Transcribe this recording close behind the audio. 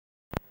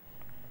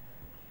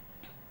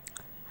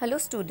Hello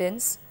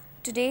students,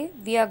 today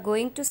we are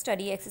going to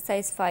study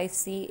exercise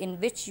 5C in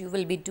which you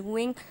will be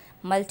doing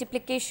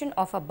multiplication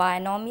of a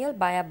binomial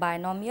by a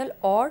binomial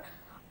or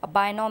a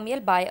binomial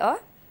by a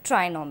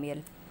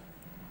trinomial.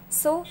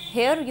 So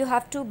here you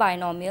have two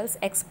binomials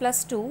x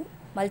plus 2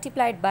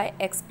 multiplied by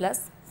x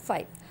plus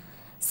 5.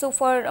 So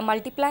for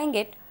multiplying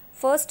it,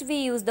 first we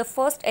use the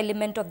first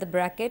element of the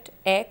bracket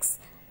x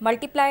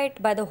multiplied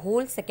by the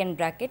whole second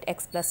bracket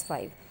x plus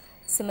 5.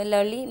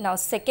 Similarly, now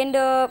second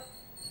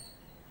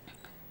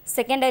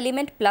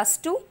element plus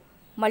 2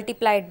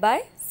 multiplied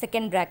by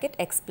second bracket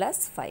x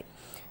plus 5.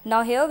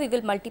 Now here we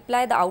will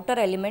multiply the outer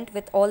element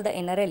with all the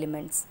inner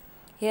elements.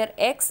 Here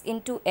x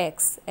into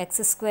x, x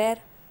square,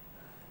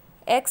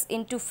 x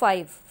into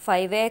 5,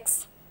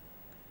 5x,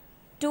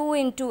 2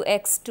 into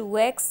x,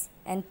 2x,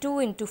 and 2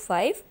 into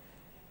 5,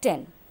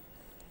 10.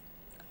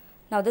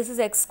 Now this is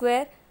x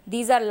square.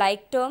 These are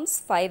like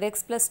terms,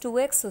 5x plus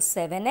 2x, so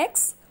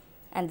 7x,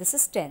 and this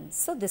is 10.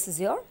 So this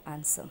is your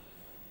answer.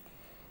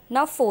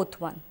 Now fourth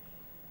one,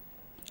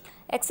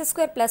 x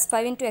square plus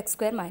 5 into x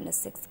square minus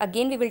 6.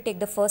 Again we will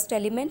take the first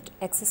element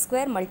x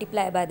square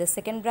multiplied by the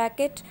second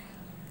bracket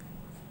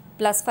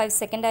plus 5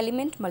 second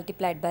element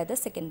multiplied by the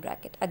second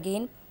bracket.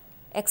 Again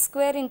x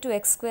square into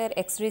x square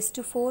x raised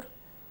to 4,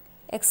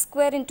 x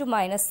square into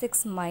minus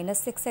 6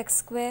 minus 6x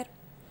square,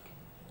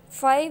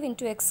 5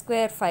 into x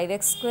square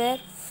 5x square,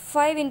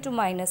 5 into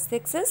minus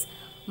 6 is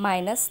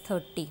minus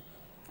 30.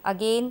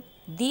 Again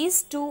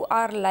these two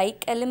are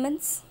like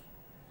elements.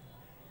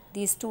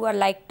 These two are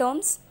like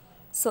terms.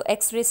 So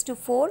x raised to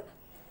 4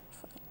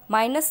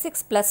 minus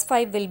 6 plus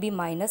 5 will be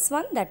minus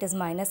 1, that is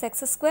minus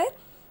x square,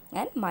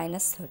 and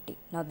minus 30.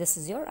 Now this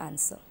is your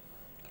answer.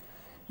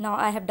 Now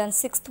I have done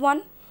sixth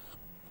one.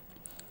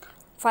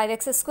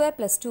 5x square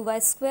plus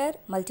 2y square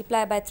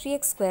multiplied by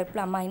 3x square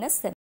plus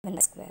minus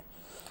 7x square.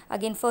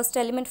 Again first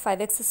element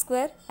 5x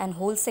square and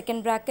whole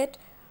second bracket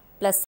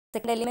plus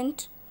second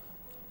element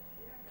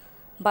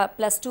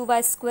plus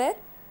 2y square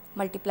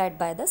multiplied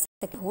by the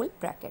second whole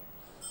bracket.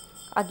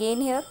 Again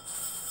here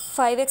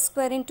 5x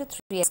square into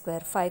 3x square,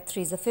 5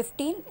 3s are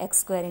 15, x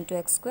square into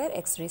x square,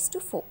 x raised to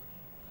 4.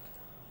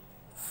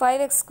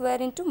 5x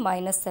square into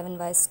minus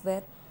 7y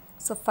square,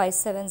 so 5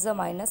 7s are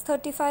minus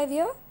 35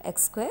 here,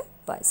 x square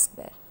y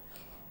square.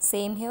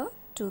 Same here,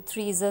 2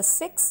 3s are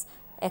 6,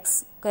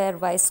 x square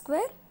y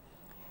square,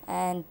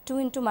 and 2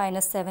 into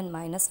minus 7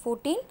 minus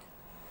 14,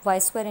 y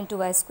square into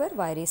y square,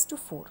 y raised to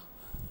 4.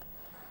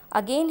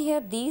 Again here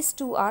these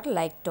two are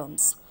like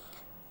terms.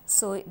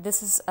 So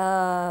this is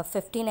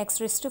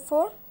 15x raised to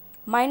 4.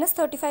 Minus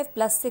 35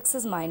 plus 6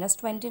 is minus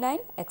 29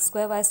 x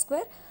square y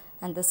square,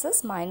 and this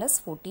is minus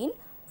 14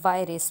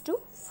 y raised to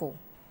 4.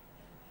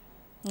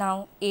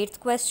 Now 8th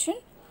question,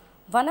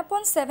 1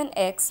 upon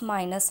 7x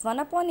minus 1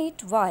 upon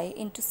 8y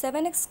into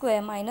 7x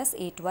square minus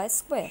 8y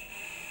square.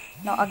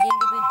 Now again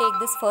we will take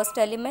this first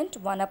element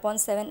 1 upon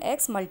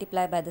 7x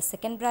multiplied by the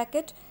second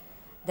bracket,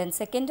 then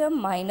second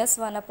term minus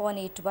 1 upon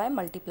 8y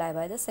multiplied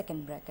by the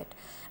second bracket.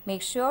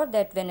 Make sure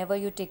that whenever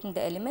you are taking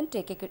the element,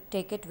 take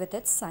it with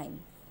its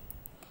sign.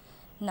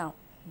 Now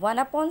 1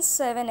 upon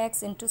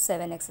 7x into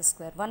 7x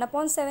square, 1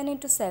 upon 7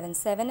 into 7,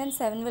 7 and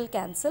 7 will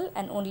cancel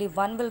and only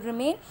 1 will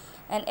remain,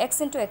 and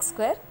x into x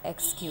square,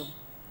 x cube.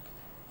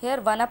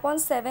 Here 1 upon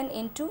 7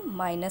 into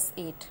minus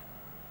 8,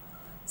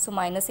 so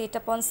minus 8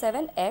 upon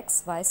 7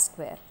 x y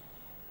square.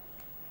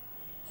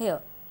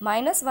 Here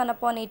minus 1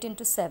 upon 8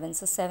 into 7,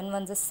 so 7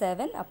 1s is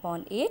 7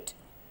 upon 8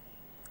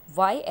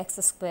 y x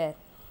square,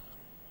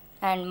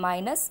 and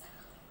minus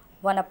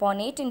 1 upon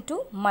 8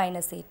 into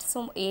minus 8.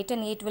 So 8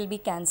 and 8 will be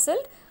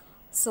cancelled.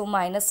 So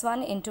minus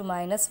 1 into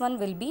minus 1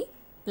 will be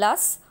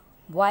plus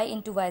y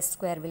into y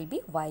square will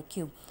be y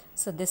cube.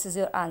 So this is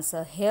your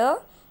answer. Here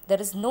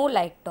there is no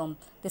like term.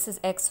 This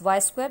is x y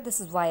square, this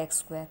is y x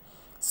square.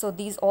 So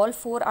these all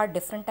four are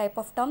different type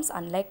of terms,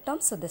 unlike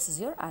terms. So this is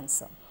your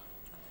answer.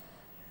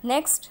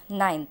 Next,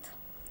 9th,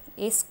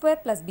 a square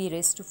plus b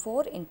raised to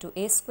 4 into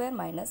a square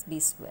minus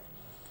b square.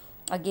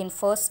 Again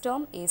first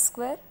term a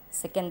square,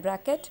 second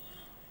bracket,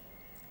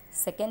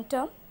 second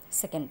term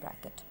second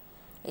bracket,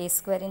 a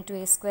square into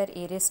a square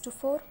a raised to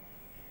 4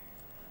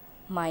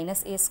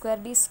 minus a square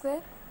b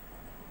square,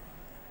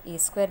 a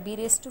square b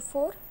raised to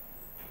 4,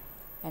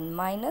 and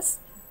minus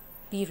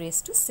b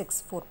raised to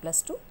 6, 4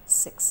 plus 2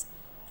 6.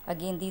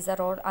 Again these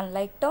are all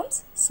unlike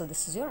terms, so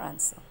this is your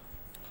answer.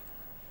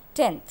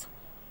 10th,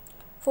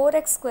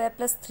 4x square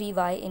plus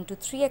 3y into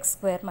 3x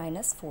square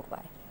minus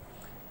 4y.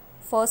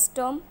 First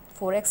term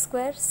 4x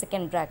square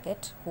second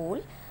bracket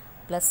whole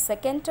plus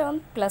second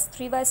term plus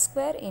 3y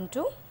square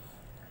into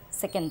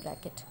second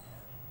bracket.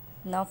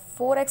 Now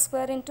 4x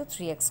square into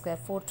 3x square,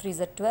 4 3s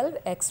are 12,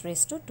 x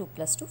raised to 2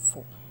 plus 2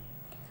 4.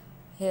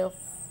 Here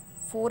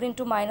 4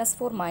 into minus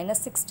 4 minus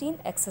 16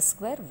 x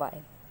square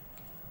y.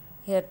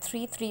 Here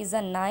 3 3s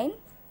are 9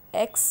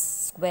 x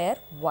square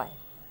y.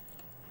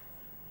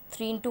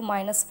 3 into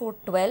minus 4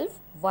 12,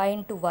 y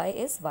into y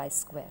is y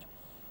square.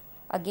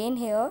 Again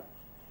here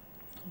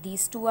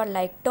these two are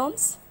like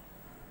terms.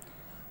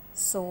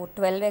 So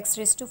 12x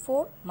raised to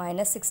 4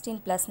 minus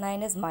 16 plus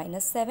 9 is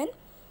minus 7.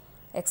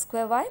 x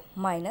square y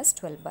minus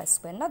 12y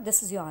square. Now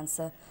this is your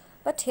answer.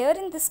 But here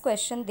in this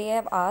question they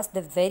have asked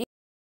the very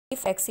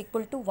if x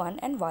equal to 1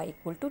 and y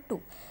equal to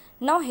 2.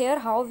 Now here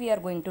how we are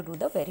going to do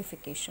the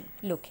verification.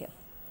 Look here.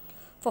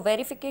 For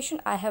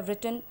verification I have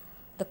written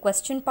the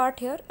question part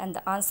here and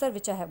the answer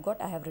which I have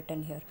got I have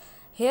written here.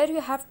 Here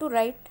you have to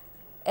write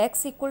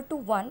x equal to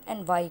 1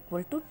 and y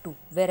equal to 2.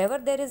 Wherever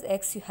there is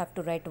x you have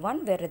to write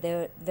 1,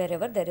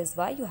 wherever there is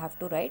y you have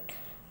to write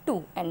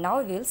 2. And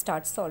now we will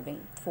start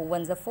solving. 4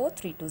 1s are 4,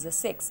 3 2s are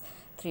 6,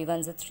 3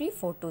 1s are 3,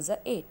 4 2s are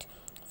 8,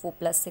 4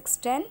 plus 6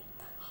 10,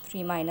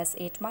 3 minus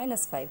 8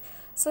 minus 5.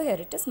 So here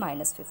it is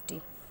minus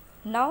 50.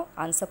 Now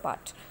answer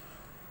part.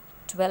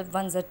 12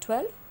 1s are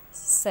 12,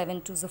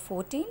 7 2s are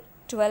 14,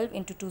 12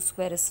 into 2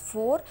 square is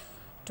 4,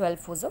 12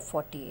 4s are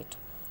 48.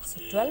 So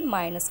 12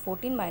 minus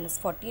 14 minus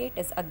 48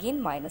 is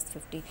again minus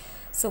 50.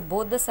 So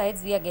both the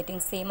sides we are getting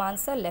same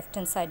answer, left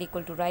hand side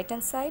equal to right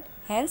hand side,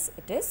 hence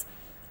it is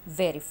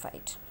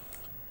verified.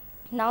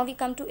 Now we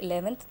come to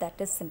 11th, that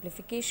is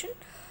simplification.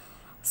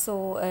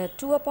 So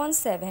 2 upon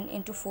 7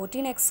 into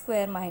 14x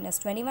square minus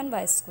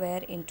 21y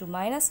square into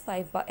minus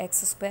 5x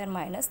square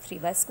minus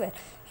 3y square.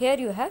 Here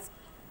you have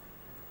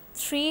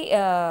three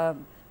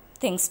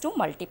things to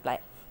multiply.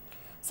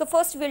 So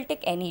first we will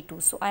take any two.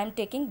 So I am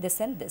taking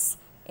this and this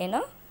in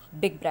a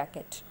big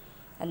bracket,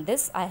 and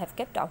this I have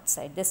kept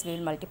outside. This we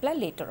will multiply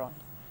later on.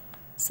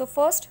 So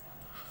first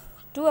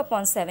 2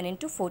 upon 7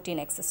 into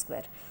 14x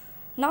square.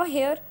 Now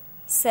here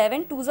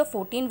 7 2s are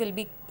 14 will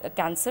be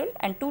cancelled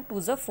and 2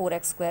 2s are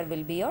 4x square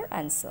will be your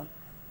answer.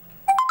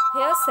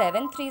 Here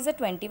 7 3s are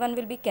 21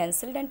 will be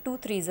cancelled and 2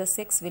 3s are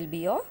 6 will be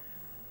your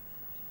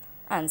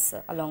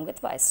answer along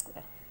with y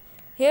square.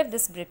 Here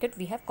this bracket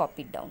we have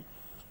copied down.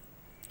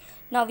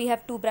 Now we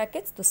have two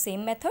brackets, the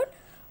same method,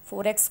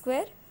 4x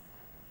square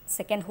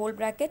second whole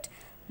bracket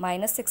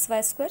minus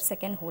 6y square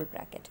second whole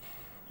bracket.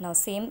 Now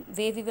same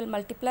way we will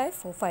multiply.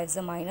 4 5s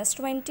are minus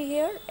 20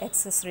 here,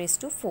 x is raised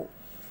to 4.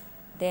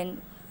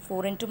 Then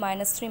 4 into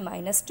minus 3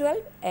 minus 12,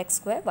 x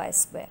square y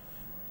square.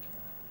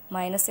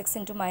 Minus 6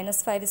 into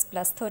minus 5 is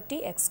plus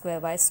 30, x square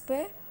y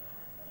square.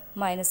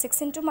 Minus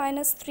 6 into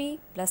minus 3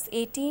 plus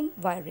 18,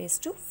 y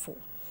raised to 4.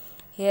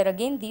 Here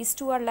again these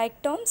two are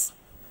like terms.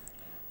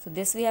 So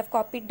this we have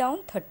copied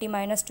down. 30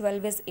 minus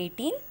 12 is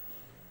 18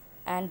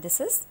 and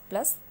this is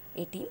plus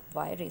 18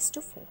 y raised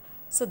to 4.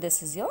 So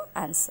this is your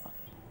answer.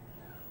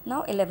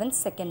 Now 11th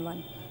second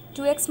one.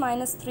 2x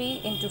minus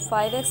 3 into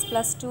 5x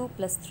plus 2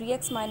 plus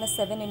 3x minus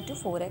 7 into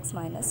 4x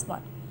minus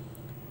 1.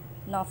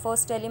 Now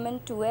first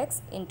element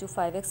 2x into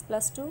 5x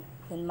plus 2,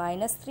 then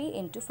minus 3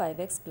 into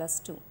 5x plus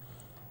 2.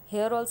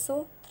 Here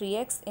also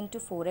 3x into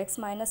 4x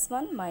minus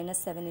 1 minus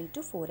 7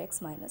 into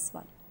 4x minus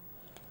 1.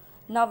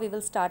 Now we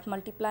will start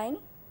multiplying.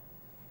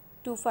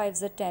 2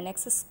 5s are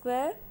 10x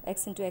square,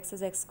 x into x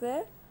is x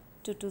square,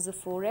 2 2s are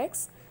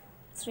 4x,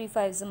 3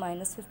 5s are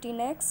minus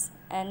 15x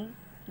and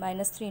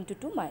minus 3 into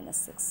 2 minus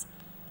 6.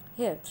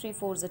 Here 3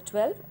 4s are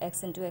 12,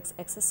 x into x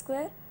x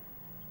square,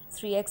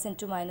 3x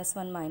into minus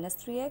 1 minus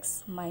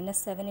 3x, minus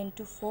 7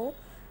 into 4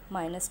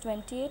 minus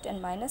 28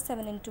 and minus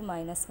 7 into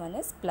minus 1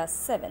 is plus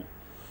 7.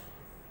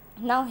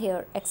 Now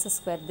here x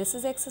square, this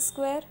is x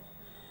square,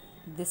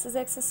 this is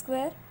x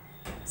square.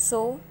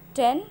 So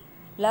 10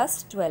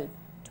 plus 12,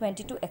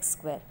 22x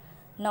square.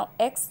 Now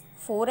x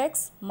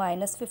 4x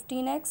minus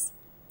 15x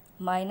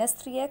minus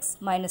 3x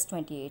minus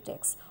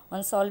 28x.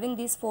 On solving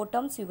these four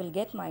terms you will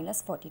get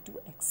minus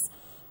 42x.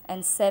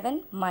 And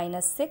 7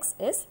 minus 6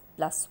 is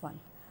plus 1.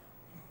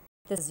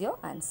 This is your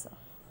answer.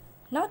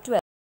 Now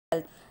 12.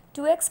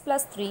 2x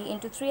plus 3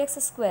 into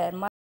 3x square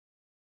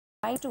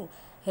minus 2.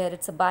 Here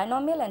it's a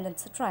binomial and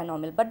it's a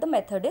trinomial, but the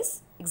method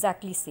is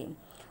exactly same.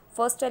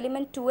 First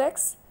element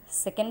 2x,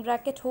 second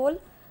bracket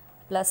whole,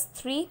 plus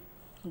 3,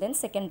 then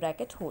second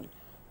bracket whole.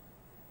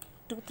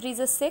 2 3s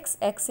is 6,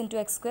 x into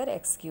x square,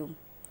 x cube.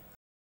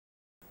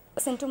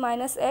 X into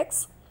minus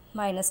x,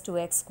 minus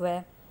 2x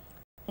square.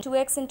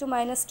 2x into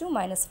minus 2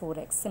 minus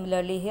 4x.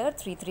 Similarly here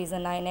 3 3s are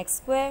 9x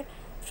square,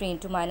 3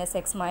 into minus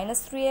x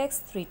minus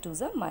 3x, 3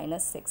 2s are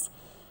minus 6.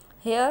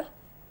 Here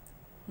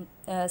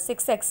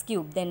 6x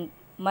cube, then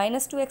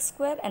minus 2x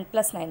square and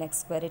plus 9x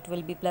square. It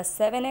will be plus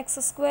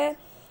 7x square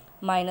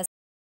minus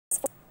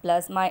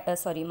plus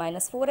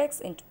minus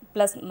 4x into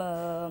plus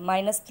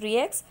minus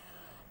 3x.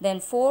 Then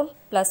 4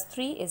 plus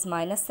 3 is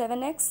minus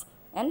 7x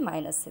and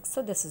minus 6.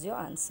 So this is your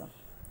answer.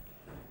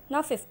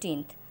 Now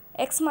 15th.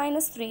 X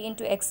minus 3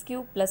 into x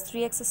cube plus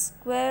 3x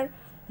square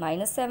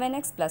minus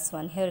 7x plus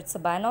 1. Here it's a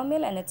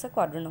binomial and it's a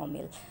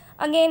quadrinomial.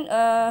 Again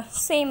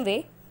same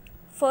way.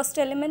 First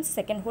element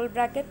second whole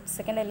bracket,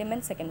 second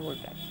element second whole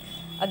bracket.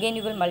 Again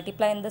you will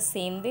multiply in the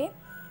same way.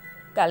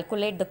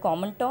 Calculate the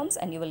common terms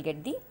and you will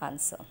get the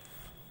answer.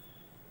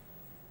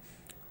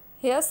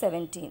 Here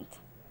 17th.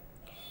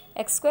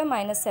 X square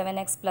minus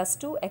 7x plus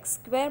 2, x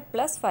square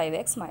plus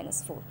 5x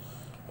minus 4.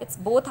 It's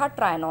both are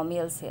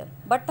trinomials here,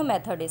 but the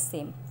method is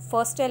same.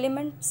 First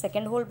element,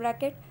 second whole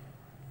bracket,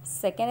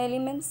 second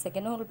element,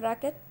 second whole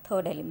bracket,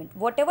 third element.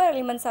 Whatever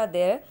elements are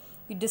there,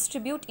 you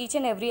distribute each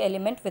and every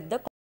element with the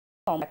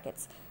common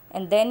brackets.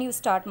 And then you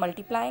start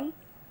multiplying.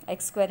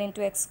 x square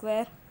into x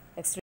square,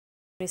 x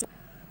raised to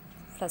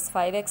plus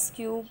 5x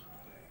cube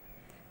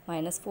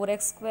minus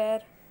 4x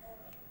square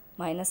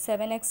minus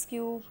 7x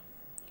cube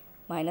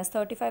minus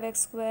 35x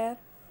square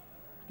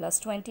plus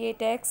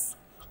 28x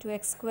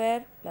 2x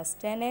square plus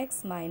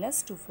 10x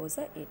minus 2 4s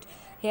are 8.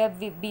 Here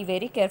we be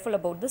very careful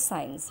about the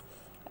signs.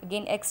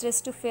 Again, x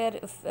raised to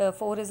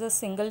 4 is a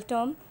single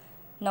term.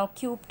 Now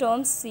cube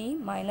terms, see,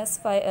 minus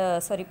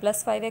 5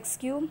 plus 5x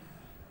cube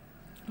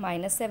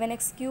minus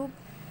 7x cube.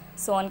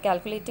 So on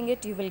calculating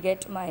it, you will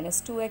get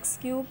minus 2x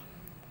cube.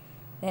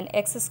 Then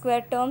x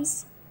square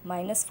terms,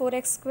 minus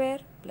 4x square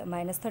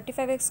minus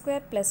 35x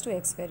square plus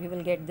 2x square. You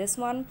will get this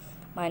one,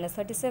 minus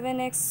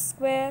 37x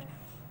square.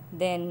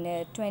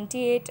 Then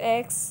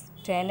 28x,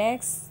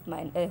 10x,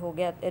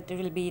 it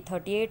will be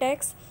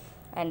 38x,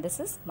 and this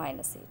is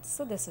minus 8.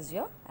 So this is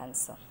your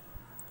answer.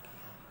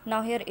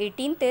 Now here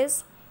 18th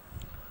is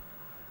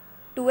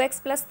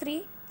 2x plus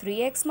 3,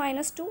 3x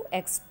minus 2,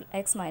 x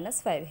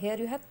minus 5. Here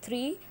you have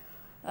 3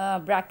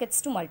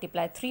 brackets to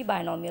multiply, 3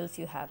 binomials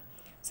you have.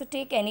 So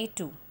take any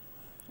 2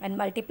 and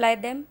multiply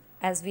them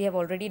as we have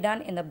already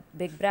done in the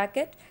big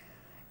bracket.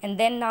 And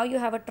then now you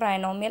have a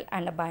trinomial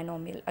and a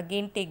binomial.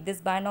 Again, take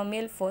this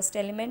binomial, first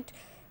element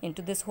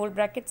into this whole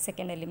bracket,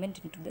 second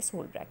element into this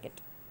whole bracket.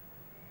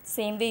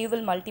 Same way you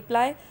will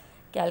multiply,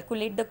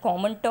 calculate the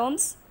common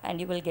terms, and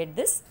you will get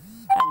this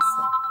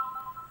answer.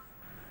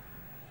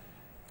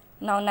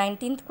 Now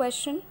 19th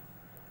question,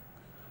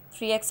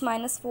 3x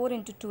minus 4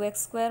 into 2x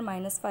square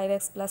minus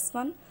 5x plus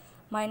 1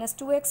 minus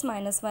 2x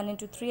minus 1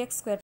 into 3x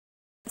square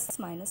plus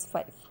minus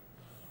 5.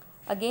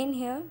 Again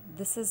here,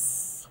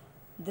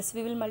 this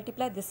we will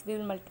multiply, this we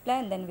will multiply,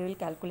 and then we will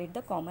calculate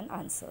the common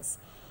answers.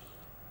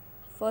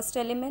 First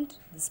element,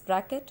 this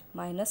bracket,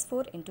 minus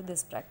 4 into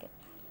this bracket.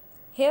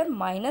 Here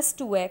minus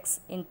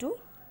 2x into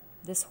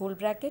this whole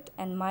bracket,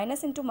 and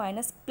minus into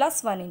minus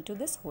plus 1 into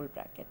this whole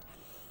bracket.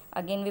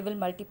 Again we will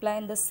multiply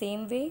in the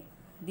same way.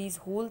 These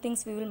whole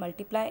things we will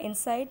multiply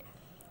inside.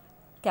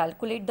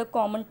 Calculate the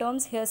common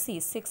terms. Here see,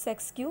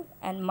 6x cube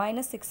and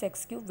minus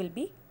 6x cube will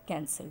be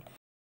cancelled.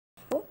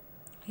 So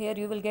here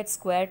you will get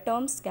square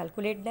terms,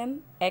 calculate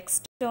them,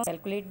 x terms,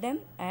 calculate them,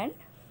 and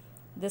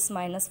this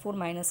minus 4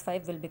 minus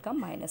 5 will become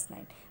minus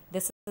 9.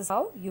 This is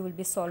how you will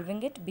be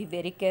solving it. Be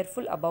very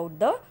careful about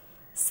the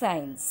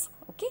signs.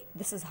 Okay,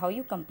 this is how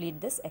you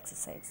complete this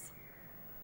exercise.